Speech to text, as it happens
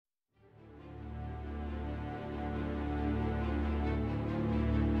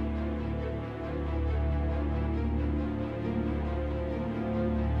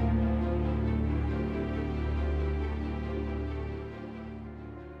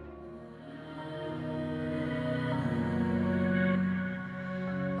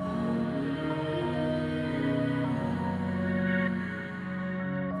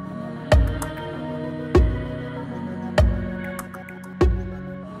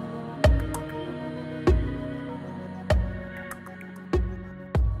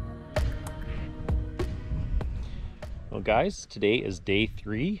Well guys, today is day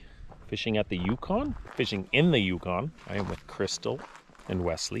 3 fishing at the Yukon, fishing in the Yukon. I am with Krystal and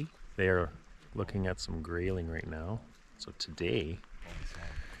Wesley. They are looking at some grayling right now. So today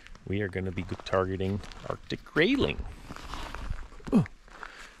we are going to be targeting Arctic Grayling.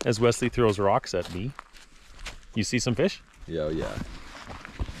 As Wesley throws rocks at me. You see some fish? Yeah.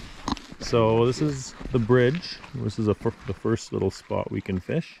 So this is the bridge. This is the first little spot we can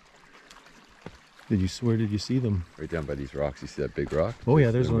fish. Where did you see them? Right down by these rocks. You see that big rock? Oh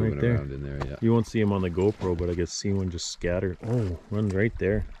yeah, there's one right there. In there yeah. You won't see him on the GoPro, but I guess see one just scattered. Oh, runs right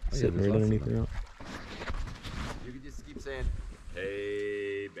there. Oh, sitting right underneath the rock. You can just keep saying,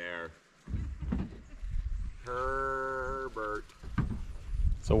 "Hey bear, Herbert."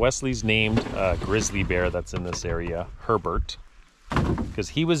 So Wesley's named a grizzly bear that's in this area Herbert, because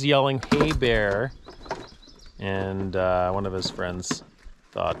he was yelling, "Hey bear," and one of his friends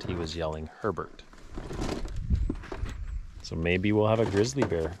thought he was yelling Herbert. So maybe we'll have a grizzly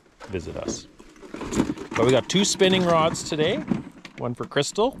bear visit us. But we got 2 spinning rods today. One for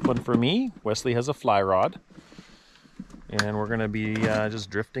Krystal, one for me. Wesley has a fly rod. And we're gonna be just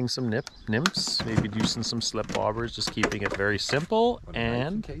drifting some nymphs, maybe using some slip bobbers, just keeping it very simple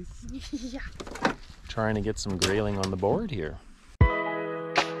and trying to get some grayling on the board here.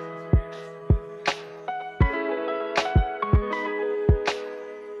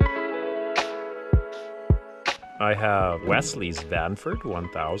 I have Wesley's Vanford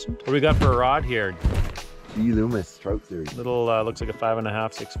 1000. What do we got for a rod here? G. Loomis Trout Series. Little, looks like a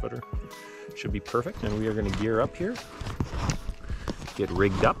 5.5, 6 footer. Should be perfect. And we are gonna gear up here, get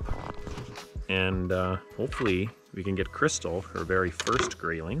rigged up, and hopefully we can get Krystal her very first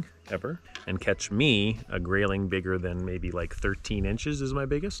grayling ever, and catch me a grayling bigger than maybe like 13 inches is my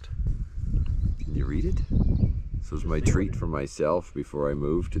biggest. Can you read it? This was my treat for myself before I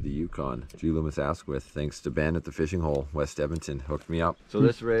moved to the Yukon. G. Loomis Asquith, thanks to Ben at the Fishing Hole, West Edmonton, hooked me up. So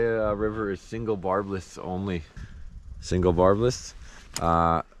this river is single barbless only. Single barbless.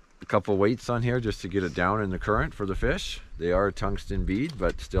 A couple weights on here just to get it down in the current for the fish. They are a tungsten bead,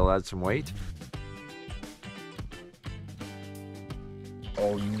 but still add some weight.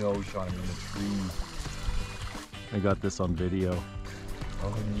 Oh no, Sean, I'm in the tree. I got this on video.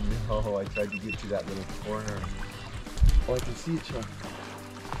 Oh no, I tried to get to that little corner. Oh, I can see it, Sean.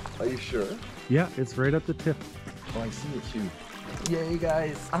 Are you sure? Yeah, it's right at the tip. Oh, I see it too. Yay,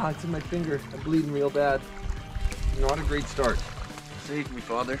 guys. Ah, it's in my finger. I'm bleeding real bad. Not a great start. Save me,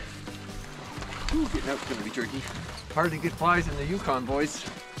 Father. Ooh, getting out's gonna be tricky. Hard to get flies in the Yukon, boys.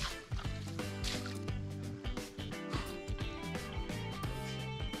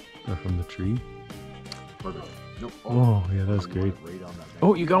 They're from the tree. Perfect. Nope. Oh, yeah, that's great. Right on that bank.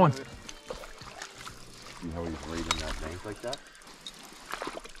 Oh, you going? See how he's right in that bank like that?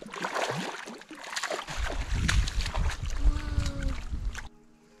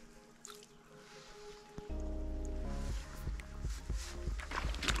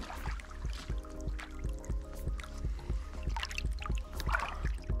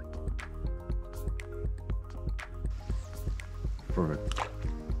 Perfect.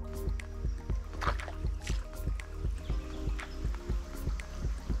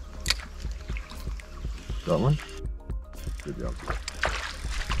 Got one? Good job.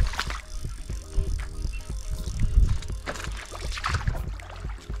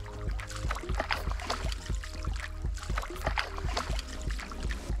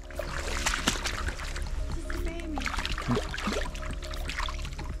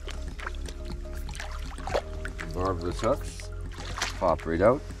 Barbless hooks. Pop right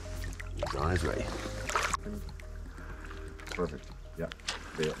out. He's on his way. Perfect. Yeah.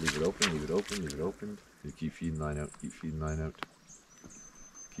 Leave it open, leave it open, leave it open. You keep feeding line out, keep feeding line out.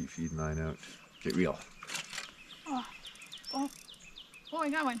 Keep feeding line out. Get real. Oh, I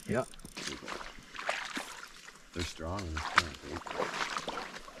got one. Yeah. They're strong in this current, right?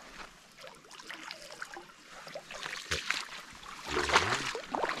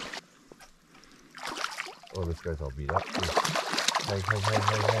 Oh, this guy's all beat up. Hey.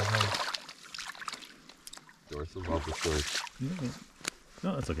 Dorsal love the shorts.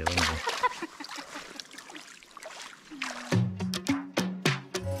 No, that's okay. Let me go.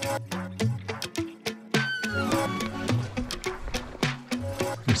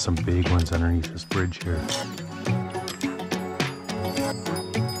 There's some big ones underneath this bridge here.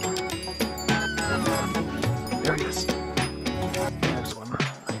 There he is. There's one.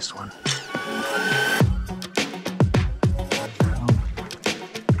 Nice one.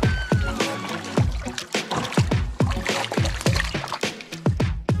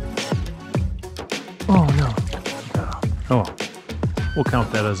 Oh no. Oh, we'll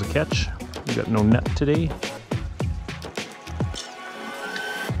count that as a catch. We got no net today.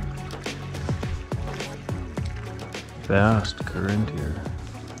 fast current here.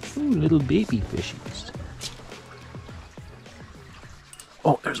 Ooh, little baby fishies.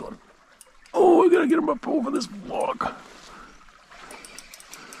 Oh, there's one. Oh, I gotta get him up over this log.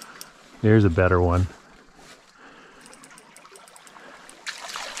 There's a better one.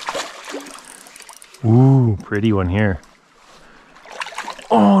 Ooh, pretty one here.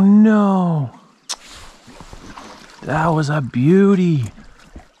 Oh no! That was a beauty.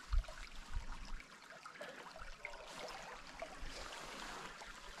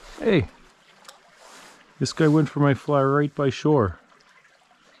 Hey, this guy went for my fly right by shore.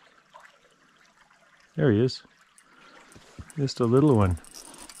 There he is. Just a little one.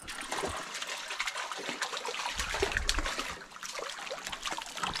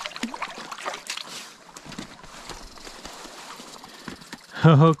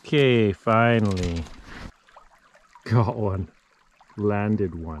 Okay, finally. Got one.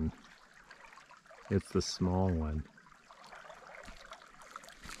 Landed one. It's the small one.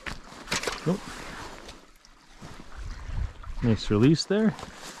 Oh. Nice release there.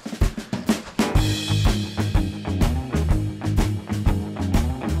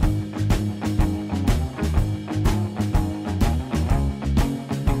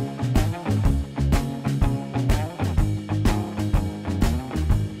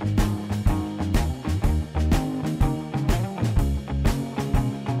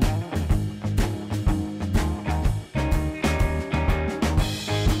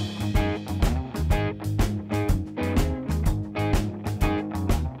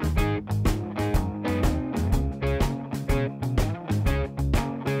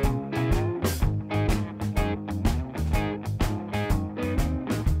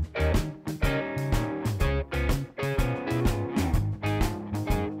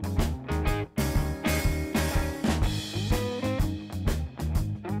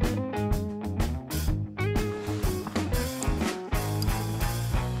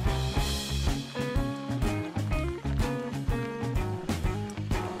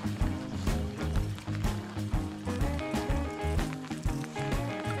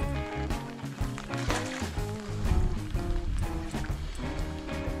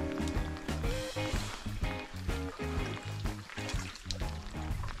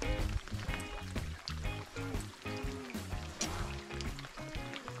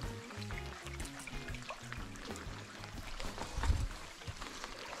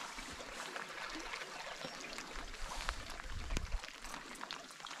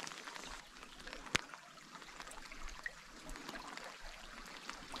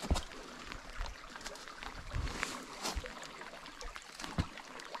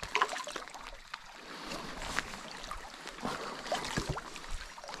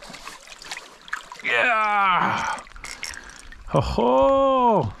 Yeah! Ho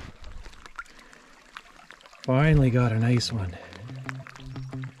ho! Finally got a nice one.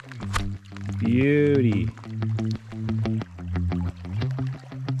 Beauty.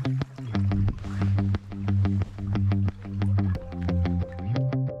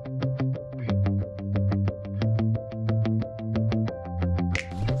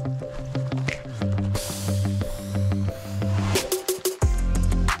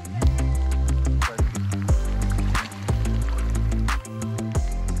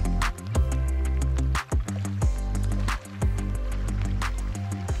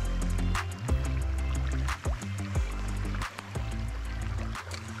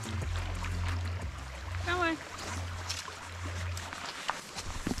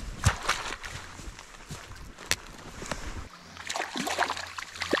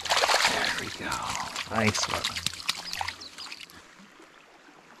 Nice one.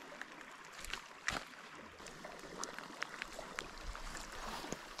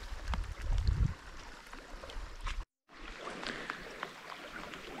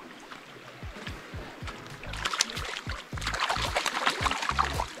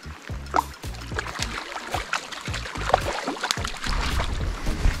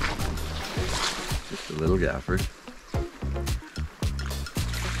 Just a little gaffer.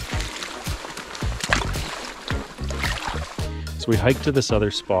 So we hiked to this other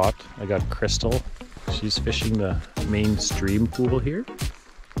spot. I got Krystal. She's fishing the main stream pool here,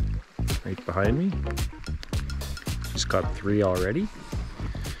 right behind me. She's caught 3 already.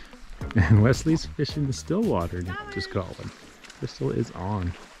 And Wesley's fishing the still water and just caught one. Krystal is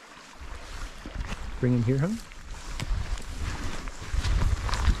on. Bring him here, huh?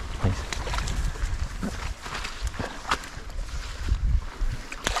 Nice.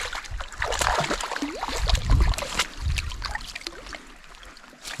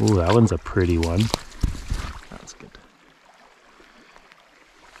 Ooh, that one's a pretty one. That's good.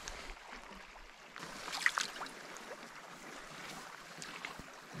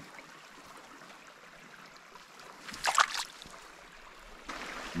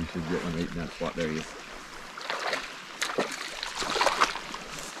 You should get one right in that spot. There he is.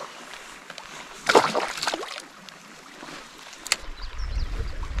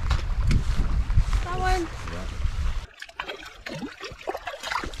 That one.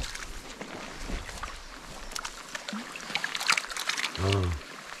 Oh.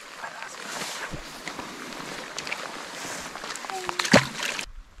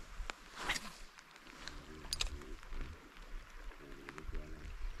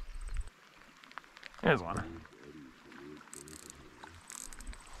 There's one.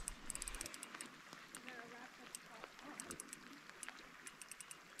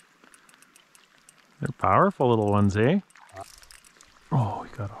 They're powerful little ones, eh? Oh,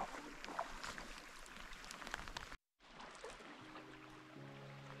 he got off.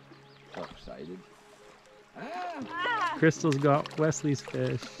 Excited. Krystal's got Wesley's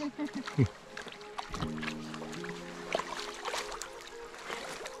fish.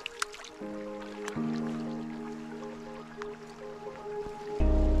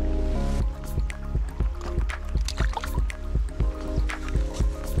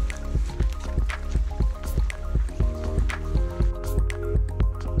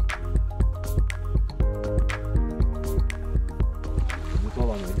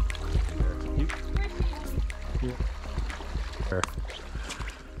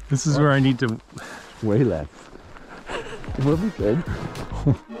 This is where I need to... Way less. We'll be good.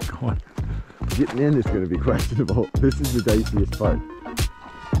 Oh God. Getting in is going to be questionable. This is the diciest part.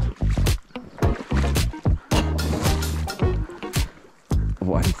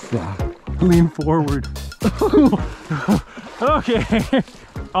 What's that? Lean forward. Okay.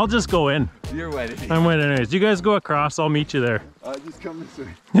 I'll just go in. You're wet anyways. I'm wet anyways. You guys go across, I'll meet you there. Just come this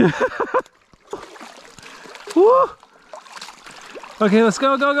way. Woo! Okay, let's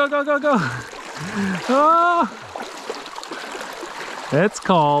go, go, go, go, go, go. Oh! It's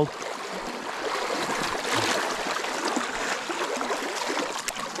called.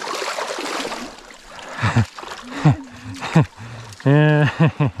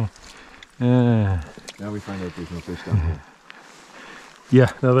 Now we find out there's no fish down here.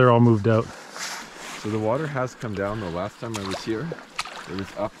 Yeah, now they're all moved out. So the water has come down. The last time I was here, it was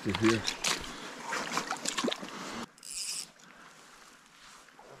up to here.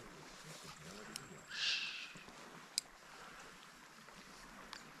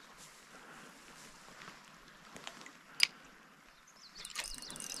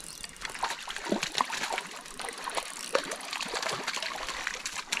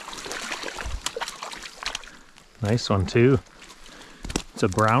 Nice one too. It's a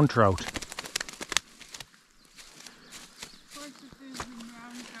brown trout.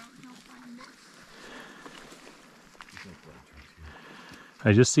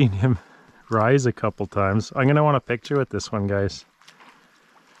 I just seen him rise a couple times. I'm gonna want a picture with this one, guys.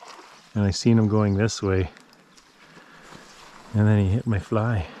 And I seen him going this way. And then he hit my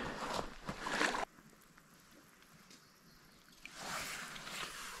fly.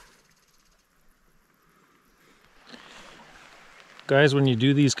 Guys, when you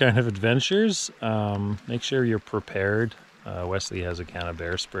do these kind of adventures, make sure you're prepared. Wesley has a can of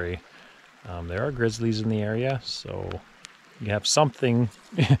bear spray. There are grizzlies in the area, so you have something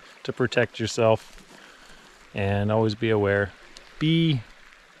to protect yourself. And always be aware. Be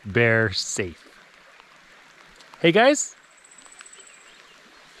bear safe. Hey guys!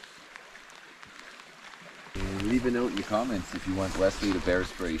 Leave a note in the comments if you want Wesley to bear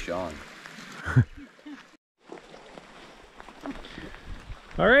spray Sean.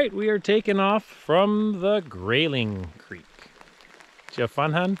 All right, we are taking off from the Grayling Creek. Did you have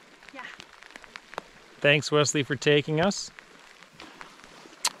fun, hon? Yeah. Thanks, Wesley, for taking us.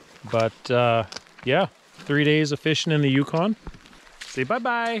 But yeah, 3 days of fishing in the Yukon. Say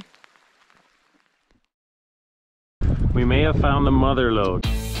bye-bye. We may have found the mother lode.